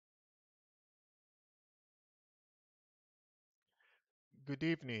Good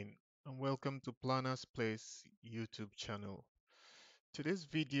evening and welcome to Planners Place YouTube channel. Today's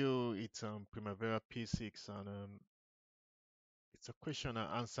video it's Primavera P6 and it's a question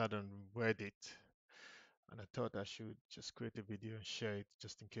I answered on Reddit and I thought I should just create a video and share it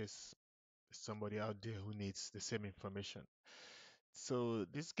just in case there's somebody out there who needs the same information. So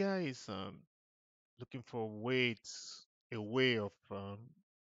this guy is looking for a way of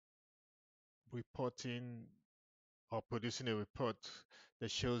reporting or producing a report that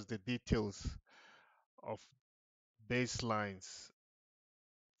shows the details of baselines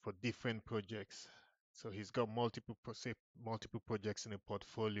for different projects. So he's got multiple projects in a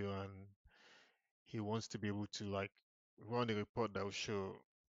portfolio, and he wants to be able to like run a report that will show,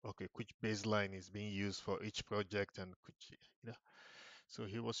 okay, which baseline is being used for each project and which, you know. So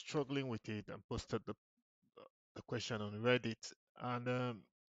he was struggling with it and posted the question on Reddit, and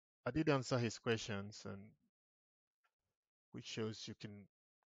I did answer his questions, and which shows you can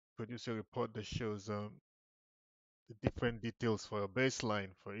produce a report that shows the different details for a baseline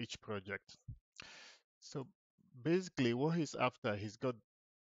for each project. So basically, what he's after, he's got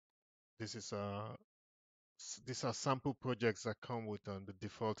this is these are sample projects that come with the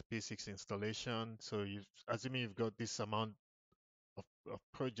default P6 installation. So you, assuming you've got this amount of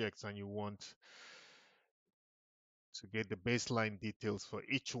projects and you want to get the baseline details for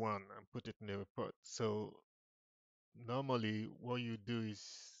each one and put it in the report. So normally, what you do is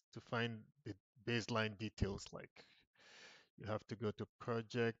to find the baseline details. Like you have to go to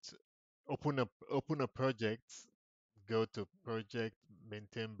project, open a project, go to project,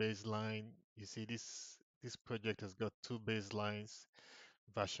 maintain baseline. You see this project has got two baselines,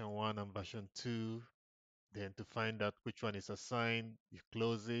 version 1 and version 2. Then to find out which one is assigned, you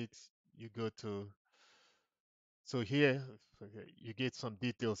close it, you go to, so here you get some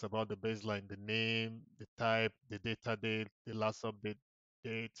details about the baseline, the name, the type, the data date, the last update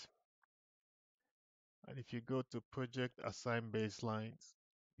date. And if you go to project assign baselines,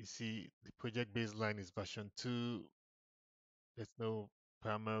 you see the project baseline is version 2. There's no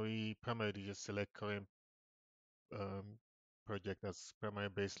primary, you just select current um, project as primary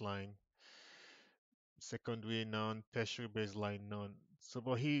baseline, secondary none, tertiary baseline none. So,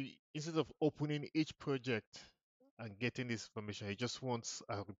 but he, instead of opening each project and getting this information, he just wants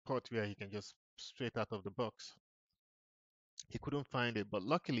a report where he can just straight out of the box. He couldn't find it, but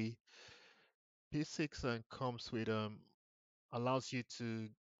luckily P6 comes with allows you to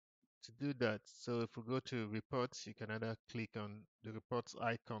do that. So if we go to reports, you can either click on the reports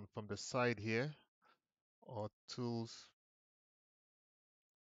icon from the side here or tools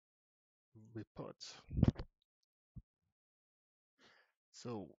reports.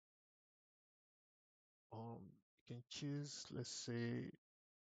 So you can choose, let's say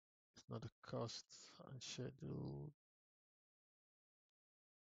it's not a cost and schedule.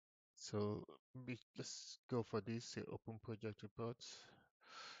 So let's go for this, say open project reports.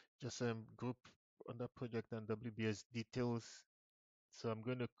 Just group under project and WBS details. So I'm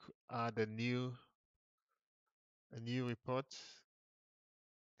going to add a new report.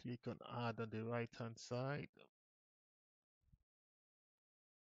 Click on add on the right hand side,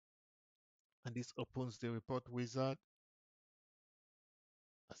 and this opens the report wizard.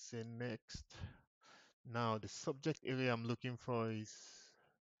 I say next. Now the subject area I'm looking for is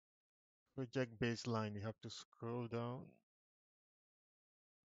project baseline. You have to scroll down.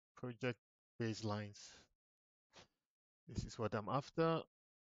 Project baselines. This is what I'm after.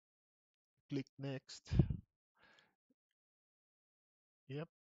 Click next. Yep,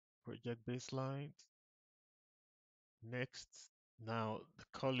 project baseline. Next. Now the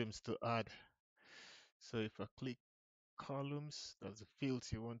columns to add. So if I click columns, that's the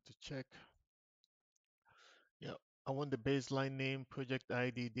fields you want to check. Yeah, I want the baseline name, project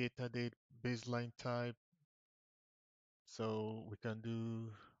ID, data date, baseline type. So we can do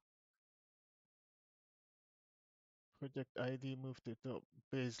project ID, move to the top,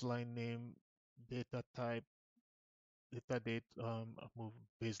 baseline name, data type, data date, I move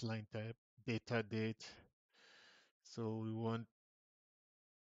baseline type, data date. So we want,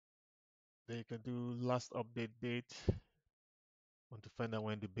 they can do last update date. Want to find out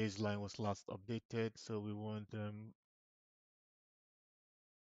when the baseline was last updated. So we want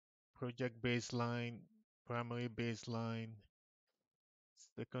project baseline, primary baseline,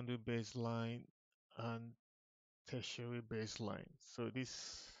 secondary baseline, and tertiary baseline. So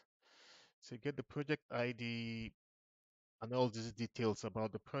so you get the project ID and all these details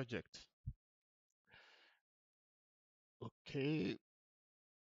about the project. Okay,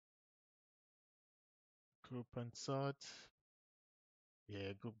 group and sort.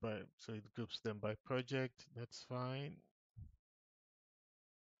 Yeah, group by, so it groups them by project. That's fine.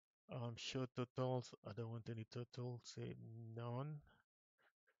 Show totals. I don't want any total. Say none.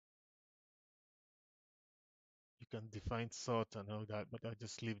 You can define sort and all that, but I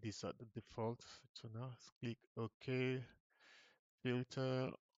just leave this at the default. So now click OK. Filter.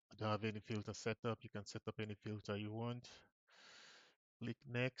 I don't have any filter set up. You can set up any filter you want. Click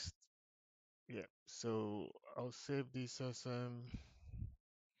next. Yeah. So I'll save this as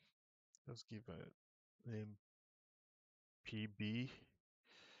let's give a name PB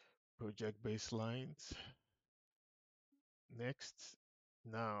project baselines. Next.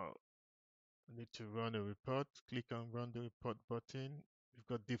 Now I need to run a report. Click on run the report button. You've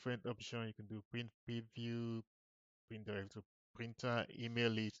got different options. You can do print preview, print direct to printer,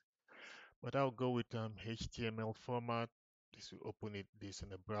 email it. But I'll go with HTML format. This will open this in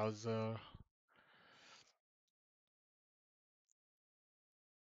the browser.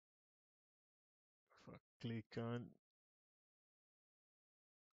 If I click on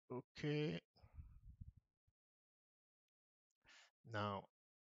OK. Now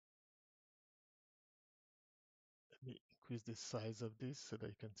let me increase the size of this so that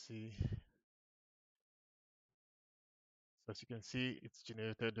you can see. So as you can see, it's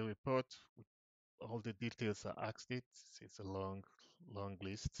generated the report with all the details I asked it. It's a long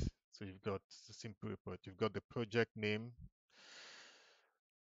list. So you've got the simple report. You've got the project name.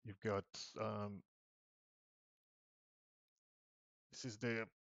 You've got this is the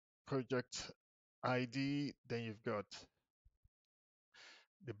project ID. Then you've got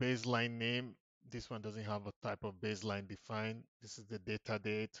the baseline name. This one doesn't have a type of baseline defined. This is the data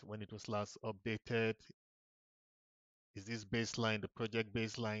date when it was last updated. Is this baseline the project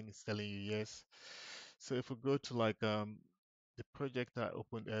baseline? It's telling you yes. So if we go to like the project I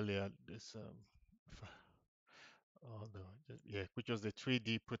opened earlier, this oh no, yeah, which was the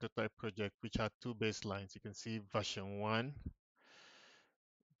 3D prototype project, which had two baselines. You can see version one.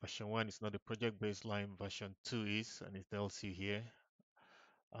 Version one is not the project baseline. Version two is, and it tells you here.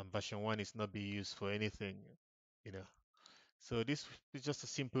 Version one is not being used for anything, you know. So this is just a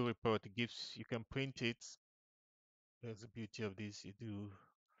simple report. It gives you can print it. That's the beauty of this. You do.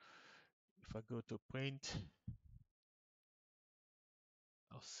 If I go to print,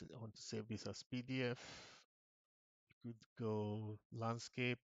 I want to save this as PDF. You could go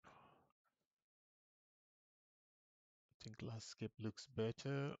landscape. I think landscape looks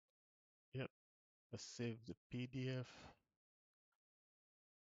better. Yep. Let's save the PDF.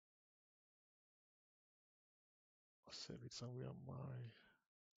 I'll save it somewhere on my.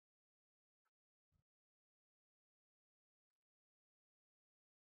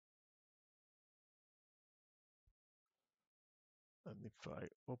 And if I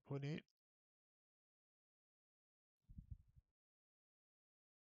open it,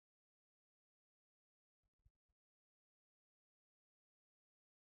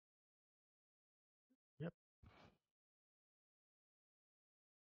 yep.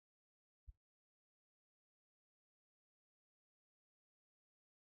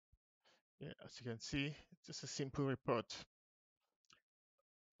 Yeah, as you can see, it's just a simple report.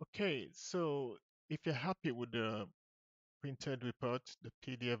 Okay, so if you're happy with the printed report, the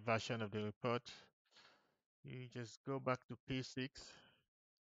PDF version of the report, you just go back to P6,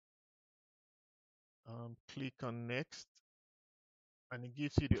 click on next, and it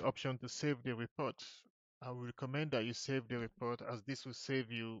gives you the option to save the report. I would recommend that you save the report, as this will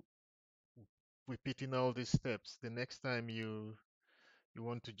save you repeating all these steps the next time you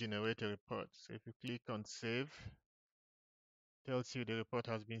want to generate a report. So if you click on save, tells you the report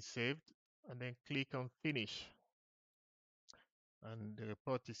has been saved, and then click on finish, and the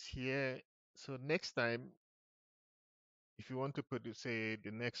report is here. So next time, if you want to produce, say, the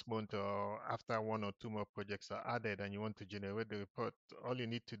next month or after one or two more projects are added and you want to generate the report, all you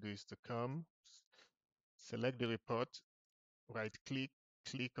need to do is to come, select the report, right click,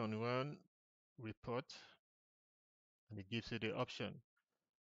 click on run report, and it gives you the option.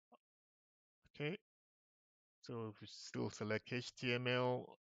 Okay, so if you still select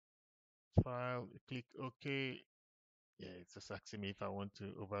HTML file, you click OK. Yeah, it's just asking me if I want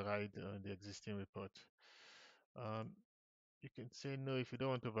to override the existing report. Um, you can say no if you don't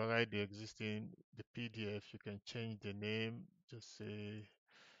want to override the existing the PDF. You can change the name. Just say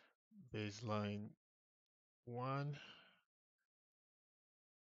baseline one.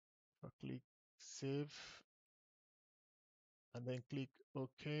 I click save and then click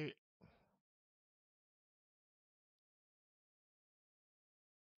OK.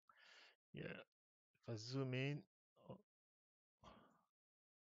 Yeah, if I zoom in, oh,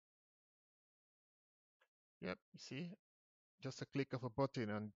 yep, you see, just a click of a button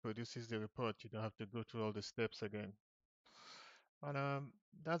and produces the report. You don't have to go through all the steps again. And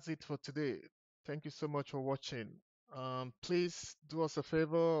that's it for today. Thank you so much for watching. Please do us a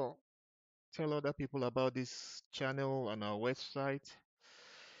favor, tell other people about this channel and our website.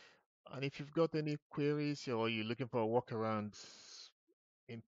 And if you've got any queries or you're looking for a workaround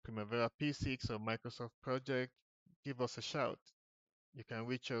in Primavera P6 or Microsoft project, give us a shout. You can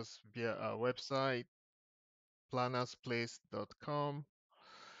reach us via our website, plannersplace.com,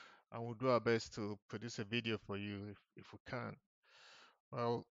 and we'll do our best to produce a video for you if we can.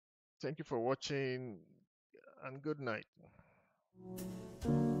 Well, thank you for watching and good night.